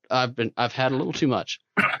 That I've had a little too much.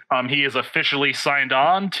 He is officially signed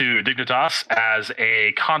on to Dignitas as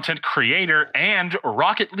a content creator and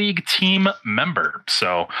Rocket League team member.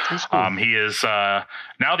 So cool. He is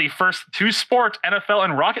now the first two-sport NFL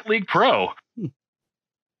and Rocket League pro.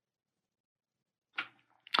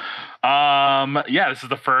 This is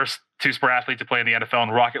the first two-sport athlete to play in the NFL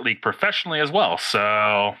and Rocket League professionally as well.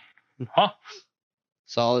 So,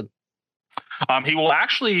 solid. He will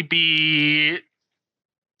actually be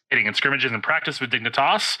in scrimmages and practice with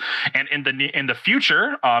Dignitas, and in the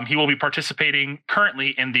future, he will be participating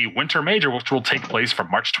currently in the Winter Major, which will take place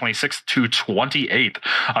from March 26th to 28th.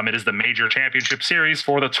 It is the major championship series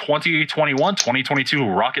for the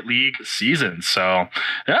 2021-2022 Rocket League season. So,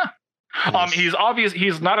 yeah. Nice.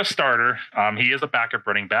 He's not a starter. He is a backup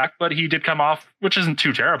running back, but he did come off, which isn't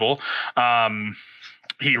too terrible.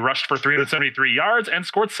 He rushed for 373 yards and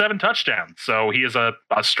scored 7 touchdowns. So he is a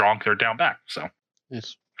strong third down back. So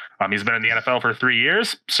yes. He's been in the NFL for 3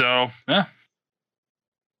 years. So yeah,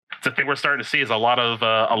 it's a thing we're starting to see is a lot of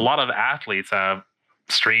athletes have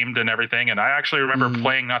streamed and everything. And I actually remember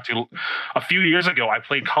playing a few years ago. I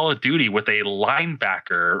played Call of Duty with a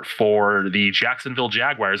linebacker for the Jacksonville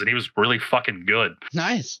Jaguars, and he was really fucking good.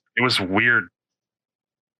 Nice. It was weird.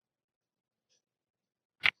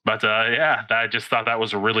 But I just thought that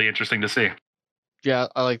was really interesting to see. Yeah,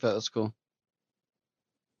 I like that. That's cool.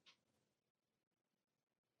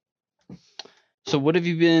 So what have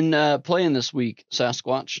you been playing this week,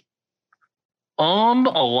 Sasquatch? A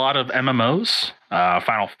lot of MMOs,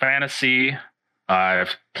 Final Fantasy.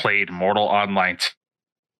 I've played Mortal Online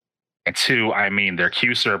 2. I mean, their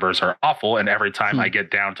queue servers are awful, and every time I get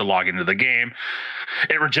down to log into the game,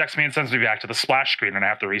 it rejects me and sends me back to the splash screen, and I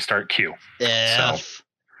have to restart queue. Yeah. So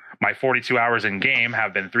my 42 hours in game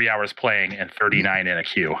have been 3 hours playing and 39 in a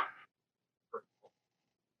queue.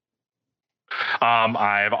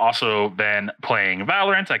 I've also been playing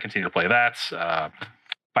Valorant. I continue to play that.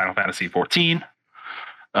 Final Fantasy 14.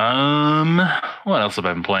 What else have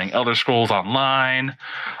I been playing? Elder Scrolls Online.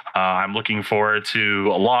 I'm looking forward to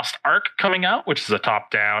Lost Ark coming out, which is a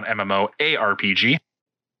top-down MMO ARPG.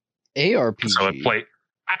 ARPG? So I play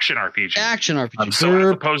action RPG. Action RPG.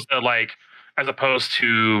 So as opposed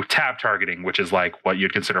to tab targeting, which is like what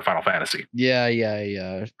you'd consider Final Fantasy. Yeah.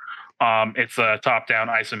 It's a top-down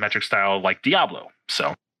isometric style like Diablo.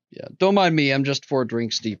 So yeah, don't mind me. I'm just 4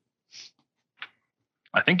 drinks deep.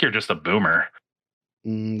 I think you're just a boomer.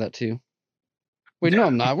 That too. Wait, no,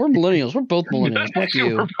 I'm not. We're millennials. We're both millennials. Fuck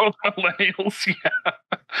you. We're both millennials. Yeah.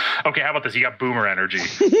 Okay, how about this? You got boomer energy.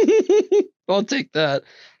 I'll take that.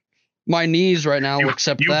 My knees right now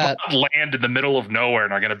accept that. You land in the middle of nowhere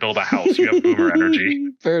and are going to build a house. You have boomer energy.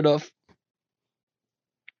 Fair enough.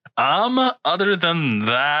 Other than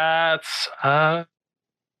that,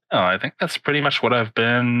 I think that's pretty much what I've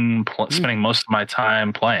been spending most of my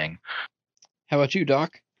time playing. How about you,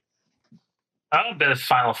 Doc? A bit of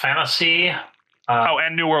Final Fantasy.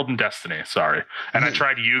 And New World and Destiny, sorry. And I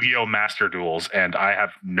tried Yu-Gi-Oh! Master Duels, and I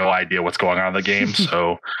have no idea what's going on in the game,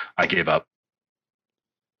 so I gave up.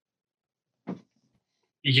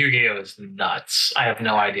 Yu-Gi-Oh! Is nuts. I have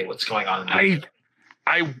no idea what's going on in the game.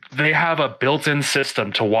 They have a built-in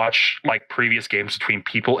system to watch like previous games between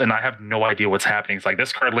people, and I have no idea what's happening. It's like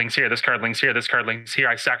this card links here, this card links here, this card links here.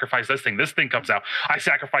 I sacrifice this thing comes out. I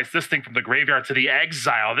sacrifice this thing from the graveyard to the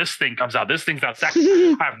exile. This thing comes out. This thing's out.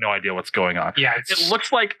 I have no idea what's going on. Yeah, it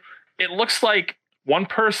looks like one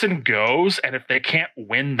person goes, and if they can't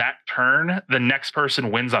win that turn, the next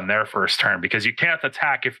person wins on their first turn, because you can't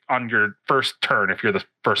attack on your first turn if you're the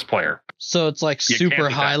first player. So it's like super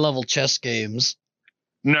high level chess games.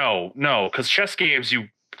 No, because chess games, you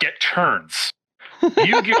get turns.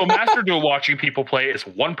 Yu-Gi-Oh! Master Duel watching people play is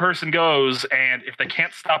one person goes, and if they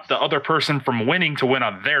can't stop the other person from winning to win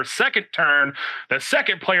on their second turn, the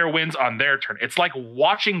second player wins on their turn. It's like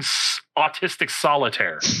watching autistic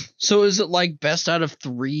solitaire. So is it like best out of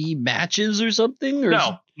 3 matches or something? Or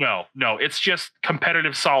No. It's just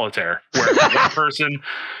competitive solitaire, where one person,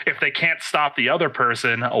 if they can't stop the other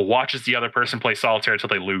person, watches the other person play solitaire until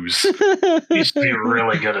they lose. You used to be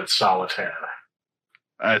really good at solitaire.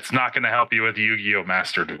 It's not going to help you with Yu-Gi-Oh!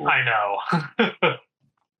 Master Duel. I know.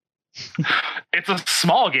 It's a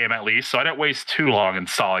small game at least, so I didn't waste too long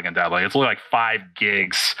installing and downloading. It's only like 5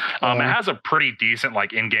 gigs. It has a pretty decent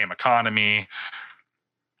like in-game economy,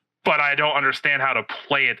 but I don't understand how to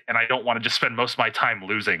play it, and I don't want to just spend most of my time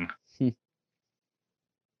losing.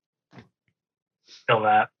 Feel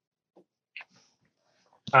that.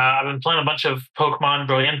 I've been playing a bunch of Pokemon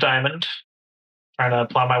Brilliant Diamond, trying to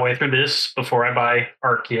plow my way through this before I buy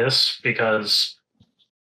Arceus, because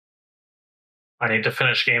I need to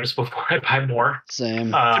finish games before I buy more.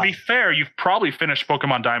 Same. To be fair, you've probably finished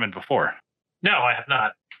Pokemon Diamond before. No, I have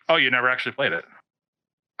not. Oh, you never actually played it?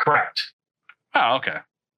 Correct. Oh, okay.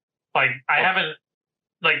 Like, I haven't...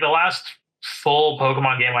 Like, the last full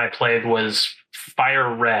Pokemon game I played was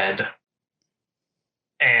Fire Red.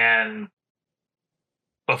 And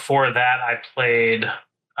before that, I played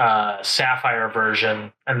Sapphire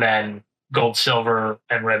version, and then Gold, Silver,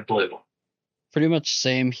 and Red, Blue. Pretty much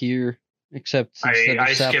same here, except instead I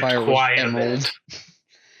of Sapphire was Emerald.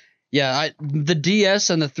 Yeah, the DS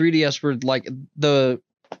and the 3DS were like the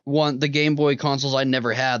Game Boy consoles I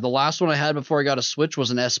never had. The last one I had before I got a Switch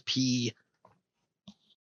was an SP.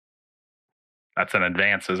 That's an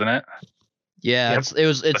Advance, isn't it? Yeah, yep.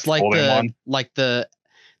 It's like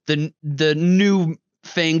the new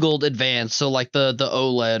fangled Advance, so like the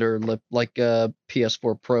OLED or like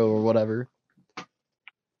PS4 Pro or whatever.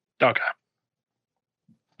 Okay.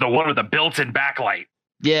 The one with the built-in backlight.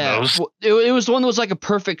 Yeah, it was the one that was like a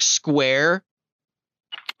perfect square.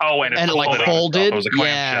 Oh, and it like folded. It was a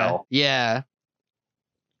clamshell. Yeah.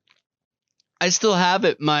 I still have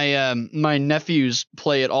it. My my nephews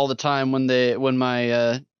play it all the time when my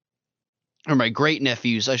great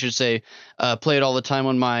nephews, I should say, play it all the time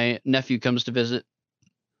when my nephew comes to visit.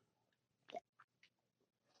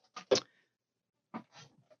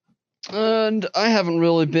 And I haven't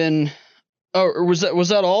really been. Oh, or was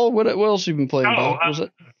that all? What else have you been playing? Was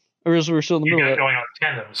it? Or was we still in the middle? Going on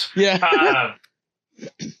tandems. Yeah.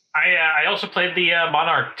 I also played the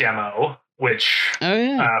Monarch demo, which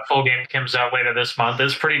full game comes out later this month.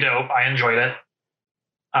 It's pretty dope. I enjoyed it.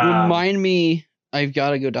 Remind me, I've got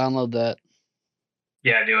to go download that.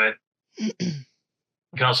 Yeah, do it. You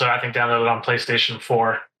can also, I think, download it on PlayStation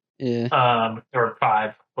 4. Yeah. Or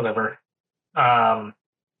 5, whatever.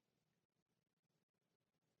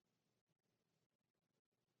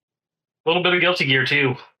 A little bit of Guilty Gear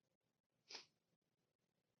too.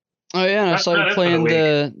 Oh yeah, and I saw you playing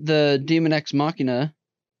the Demon X Machina.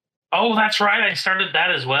 Oh, that's right. I started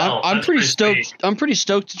that as well. I'm pretty stoked. Sweet. I'm pretty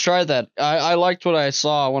stoked to try that. I liked what I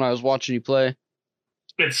saw when I was watching you play.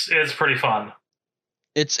 It's pretty fun.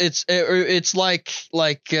 It's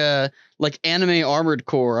like anime Armored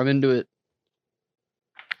Core. I'm into it.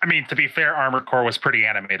 I mean, to be fair, Armored Core was pretty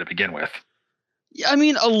anime to begin with. I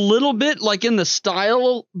mean, a little bit, like in the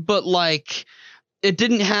style, but like it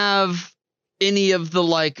didn't have any of the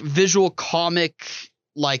like visual comic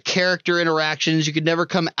like character interactions. You could never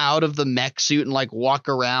come out of the mech suit and like walk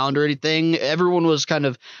around or anything. Everyone was kind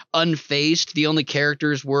of unfaced. The only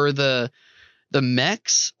characters were the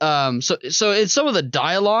mechs. So it's some of the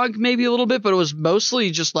dialogue maybe a little bit, but it was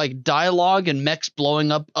mostly just like dialogue and mechs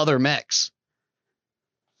blowing up other mechs.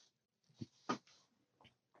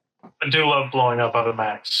 I do love blowing up other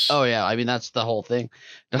mechs. Oh yeah, I mean that's the whole thing.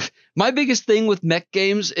 My biggest thing with mech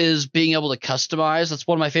games is being able to customize. That's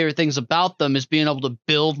one of my favorite things about them, is being able to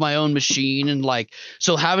build my own machine, and like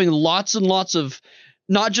so having lots and lots of,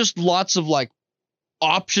 not just lots of like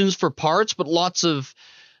options for parts, but lots of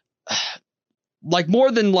like more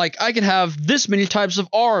than like I can have this many types of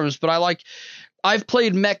arms, but I've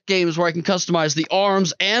played mech games where I can customize the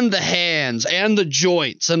arms and the hands and the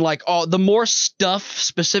joints, and like the more stuff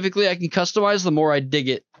specifically I can customize, the more I dig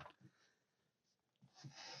it.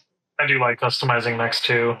 I do like customizing mechs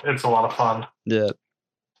too. It's a lot of fun. Yeah.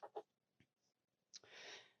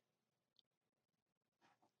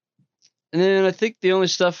 And then I think the only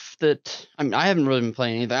stuff that I haven't really been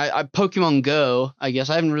playing anything. I Pokemon Go, I guess.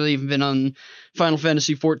 I haven't really even been on Final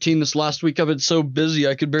Fantasy 14 this last week. I've been so busy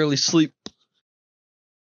I could barely sleep.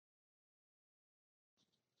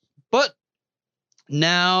 But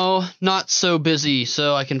now, not so busy,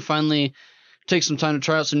 so I can finally take some time to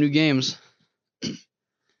try out some new games.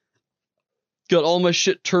 Got all my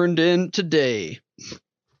shit turned in today.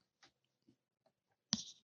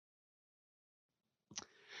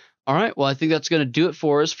 All right, well, I think that's going to do it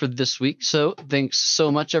for us for this week. So thanks so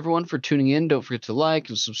much, everyone, for tuning in. Don't forget to like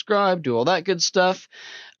and subscribe, do all that good stuff.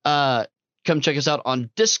 Come check us out on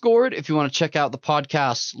Discord. If you want to check out the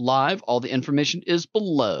podcast live, all the information is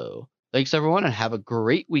below. Thanks, everyone, and have a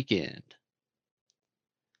great weekend.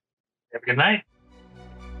 Have a good night.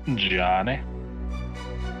 Johnny.